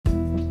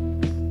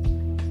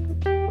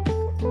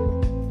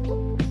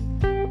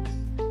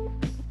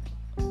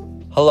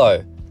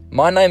Hello,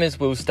 my name is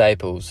Will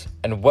Staples,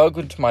 and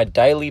welcome to my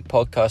daily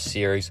podcast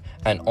series,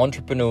 An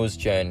Entrepreneur's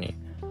Journey,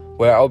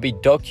 where I'll be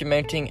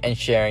documenting and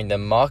sharing the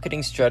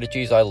marketing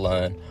strategies I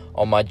learned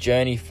on my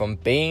journey from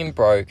being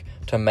broke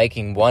to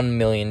making $1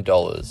 million.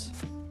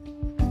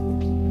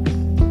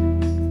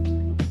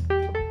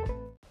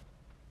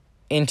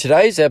 In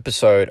today's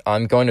episode,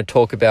 I'm going to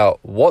talk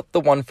about what the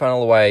One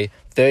Funnel Away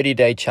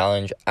 30-day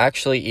challenge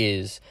actually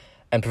is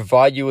and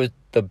provide you with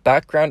the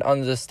background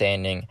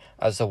understanding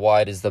as to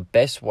why it is the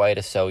best way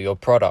to sell your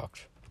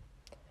product.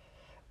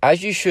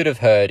 As you should have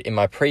heard in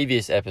my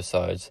previous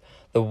episodes,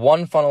 the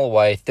One Funnel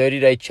Away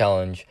 30-day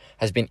challenge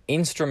has been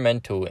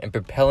instrumental in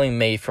propelling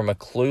me from a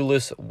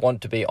clueless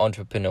want-to-be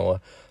entrepreneur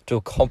to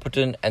a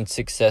competent and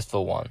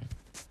successful one.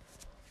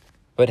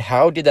 But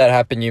how did that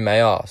happen, you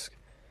may ask?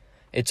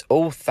 It's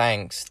all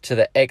thanks to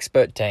the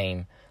expert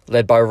team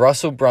led by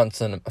Russell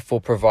Brunson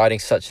for providing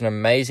such an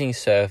amazing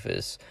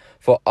service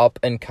for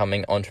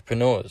up-and-coming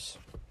entrepreneurs.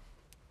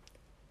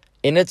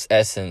 In its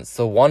essence,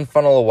 the One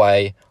Funnel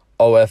Away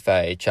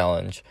OFA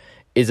challenge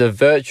is a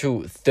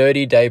virtual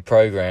 30-day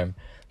program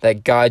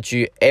that guides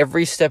you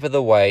every step of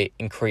the way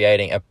in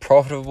creating a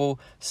profitable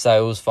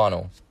sales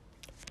funnel.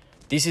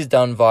 This is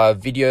done via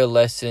video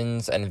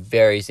lessons and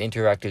various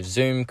interactive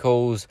Zoom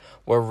calls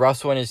where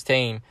Russell and his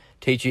team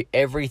teach you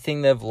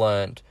everything they've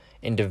learned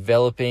in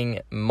developing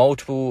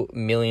multiple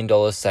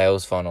million-dollar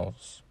sales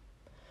funnels.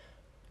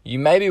 You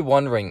may be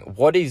wondering,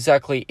 what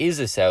exactly is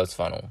a sales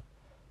funnel?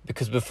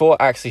 Because before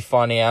actually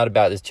finding out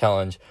about this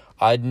challenge,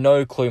 I had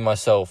no clue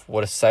myself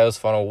what a sales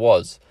funnel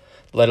was,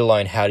 let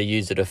alone how to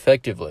use it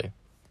effectively.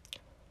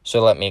 So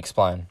let me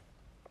explain.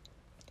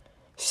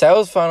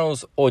 Sales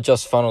funnels, or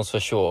just funnels for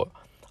short,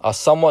 are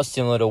somewhat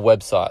similar to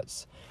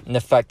websites in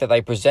the fact that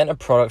they present a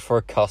product for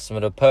a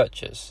customer to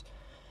purchase.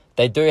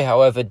 They do,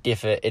 however,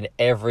 differ in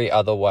every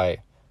other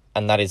way,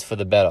 and that is for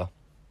the better.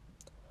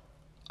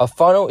 A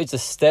funnel is a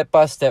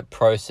step-by-step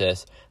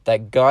process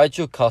that guides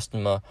your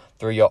customer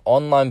through your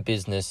online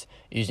business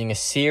using a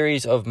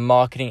series of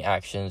marketing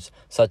actions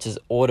such as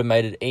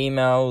automated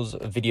emails,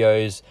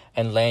 videos,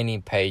 and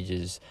landing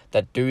pages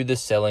that do the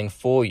selling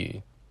for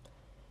you.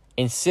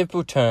 In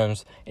simple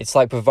terms, it's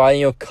like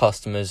providing your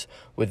customers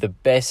with the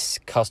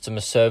best customer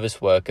service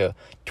worker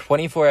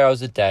 24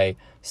 hours a day,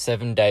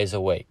 7 days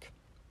a week.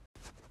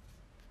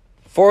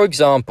 For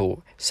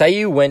example, say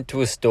you went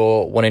to a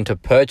store wanting to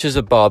purchase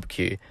a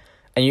barbecue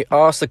and you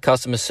asked the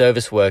customer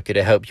service worker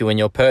to help you in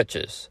your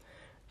purchase.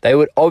 They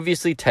would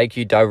obviously take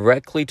you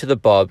directly to the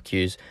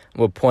barbecues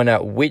and would point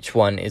out which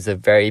one is the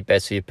very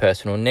best for your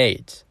personal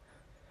needs.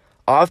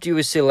 After you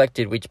have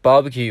selected which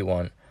barbecue you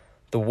want,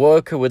 the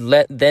worker would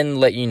then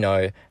let you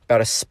know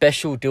about a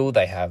special deal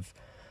they have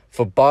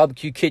for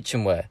barbecue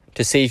kitchenware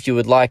to see if you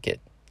would like it.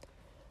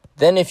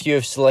 Then if you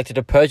have selected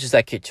to purchase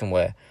that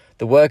kitchenware,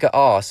 the worker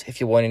asks if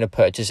you're wanting to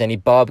purchase any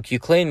barbecue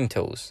cleaning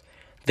tools,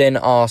 then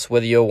asks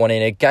whether you're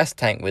wanting a gas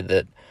tank with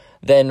it,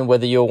 then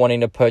whether you're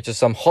wanting to purchase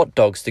some hot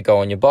dogs to go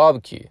on your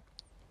barbecue.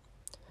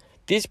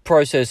 This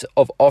process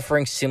of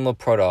offering similar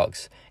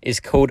products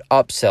is called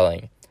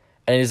upselling,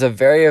 and it is a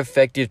very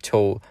effective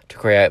tool to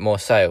create more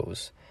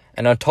sales.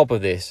 And on top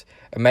of this,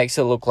 it makes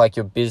it look like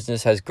your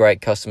business has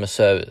great customer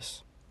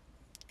service.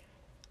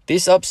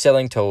 This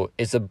upselling tool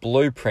is a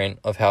blueprint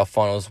of how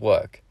funnels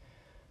work.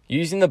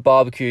 Using the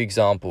barbecue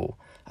example,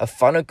 a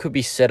funnel could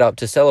be set up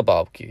to sell a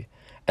barbecue,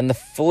 and the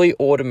fully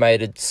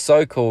automated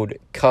so-called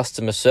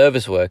customer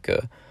service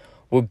worker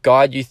will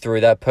guide you through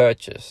that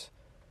purchase.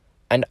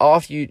 And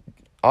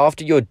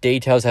after your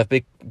details have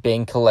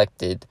been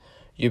collected,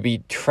 you'll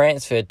be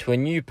transferred to a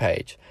new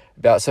page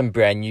about some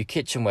brand new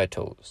kitchenware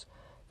tools.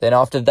 Then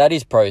after that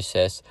is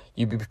processed,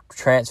 you'll be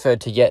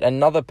transferred to yet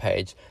another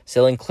page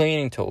selling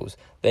cleaning tools,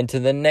 then to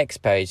the next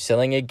page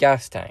selling a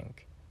gas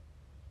tank.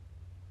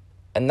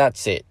 And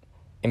that's it.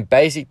 In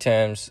basic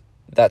terms,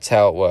 that's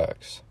how it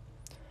works.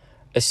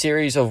 A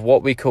series of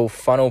what we call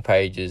funnel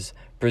pages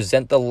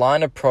present the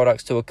line of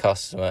products to a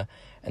customer,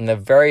 and the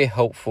very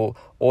helpful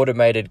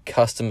automated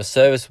customer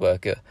service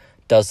worker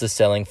does the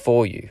selling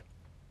for you.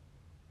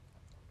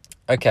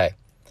 Okay,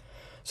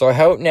 so I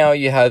hope now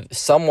you have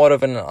somewhat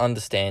of an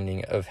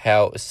understanding of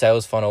how a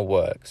sales funnel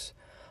works,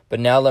 but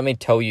now let me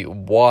tell you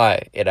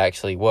why it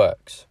actually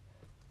works.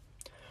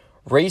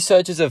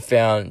 Researchers have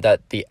found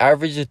that the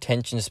average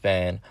attention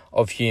span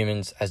of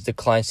humans has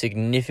declined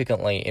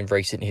significantly in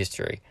recent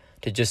history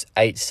to just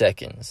 8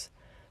 seconds.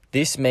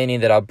 This meaning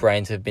that our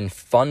brains have been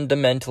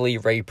fundamentally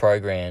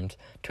reprogrammed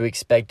to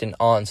expect an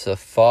answer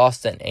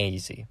fast and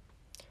easy.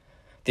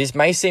 This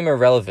may seem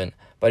irrelevant,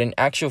 but in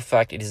actual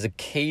fact it is a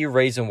key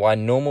reason why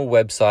normal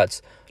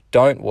websites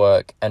don't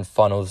work and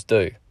funnels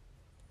do.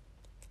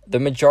 The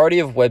majority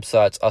of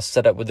websites are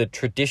set up with a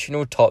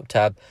traditional top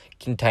tab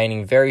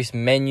containing various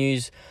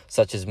menus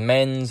such as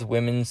men's,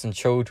 women's, and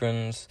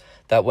children's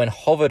that when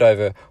hovered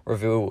over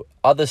reveal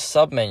other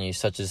submenus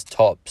such as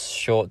tops,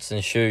 shorts,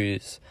 and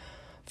shoes.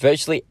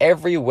 Virtually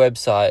every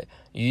website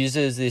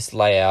uses this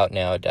layout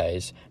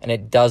nowadays, and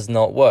it does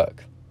not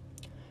work.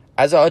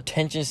 As our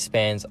attention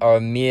spans are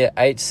a mere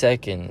 8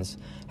 seconds,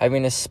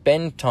 having to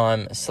spend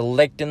time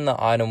selecting the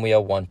item we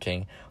are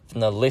wanting from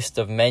the list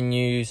of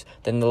menus,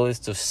 then the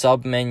list of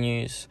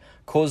sub-menus,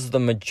 causes the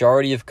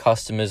majority of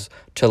customers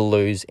to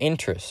lose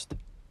interest.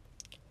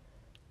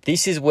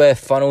 This is where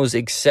funnels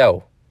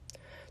excel.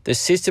 The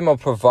system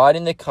of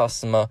providing the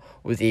customer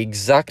with the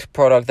exact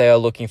product they are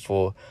looking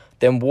for,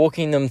 then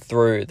walking them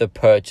through the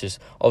purchase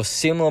of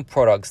similar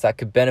products that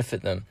could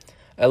benefit them,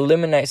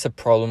 eliminates the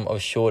problem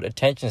of short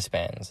attention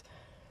spans.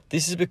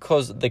 This is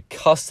because the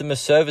customer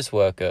service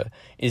worker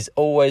is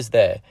always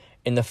there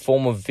in the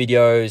form of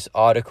videos,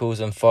 articles,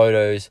 and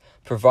photos,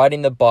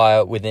 providing the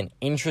buyer with an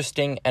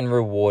interesting and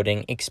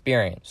rewarding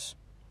experience.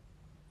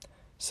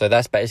 So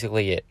that's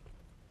basically it.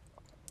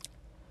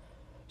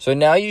 So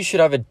now you should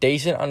have a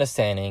decent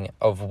understanding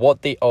of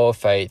what the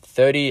OFA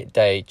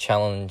 30-day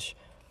challenge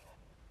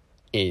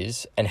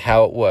is and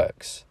how it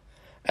works.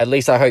 At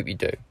least I hope you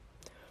do.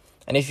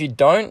 And if you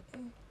don't,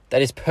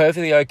 that is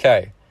perfectly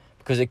okay,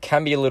 because it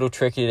can be a little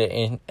tricky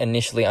to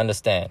initially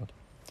understand.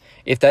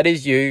 If that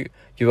is you,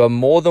 you are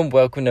more than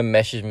welcome to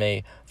message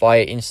me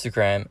via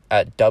Instagram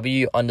at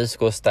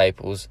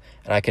W_Staples,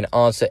 and I can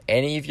answer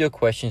any of your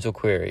questions or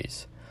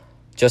queries.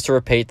 Just to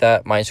repeat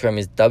that, my Instagram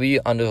is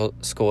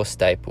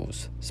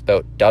W_Staples,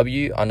 spelled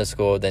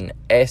W_ then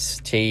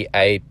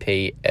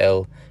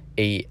STAPLES.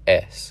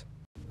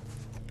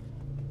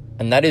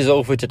 And that is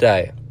all for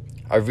today.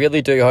 I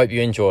really do hope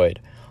you enjoyed.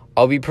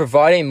 I'll be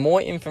providing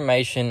more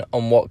information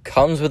on what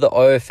comes with the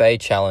OFA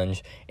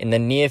challenge in the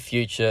near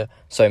future,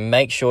 so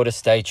make sure to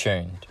stay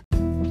tuned.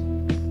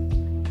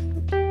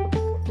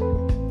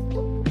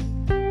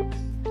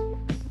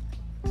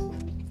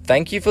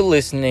 Thank you for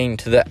listening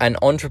to the An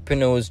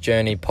Entrepreneur's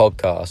Journey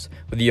podcast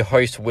with your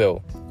host,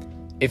 Will.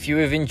 If you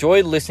have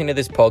enjoyed listening to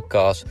this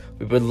podcast,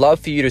 we would love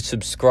for you to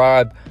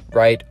subscribe,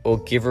 rate, or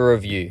give a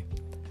review.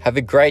 Have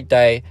a great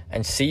day,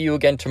 and see you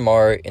again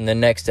tomorrow in the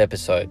next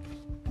episode.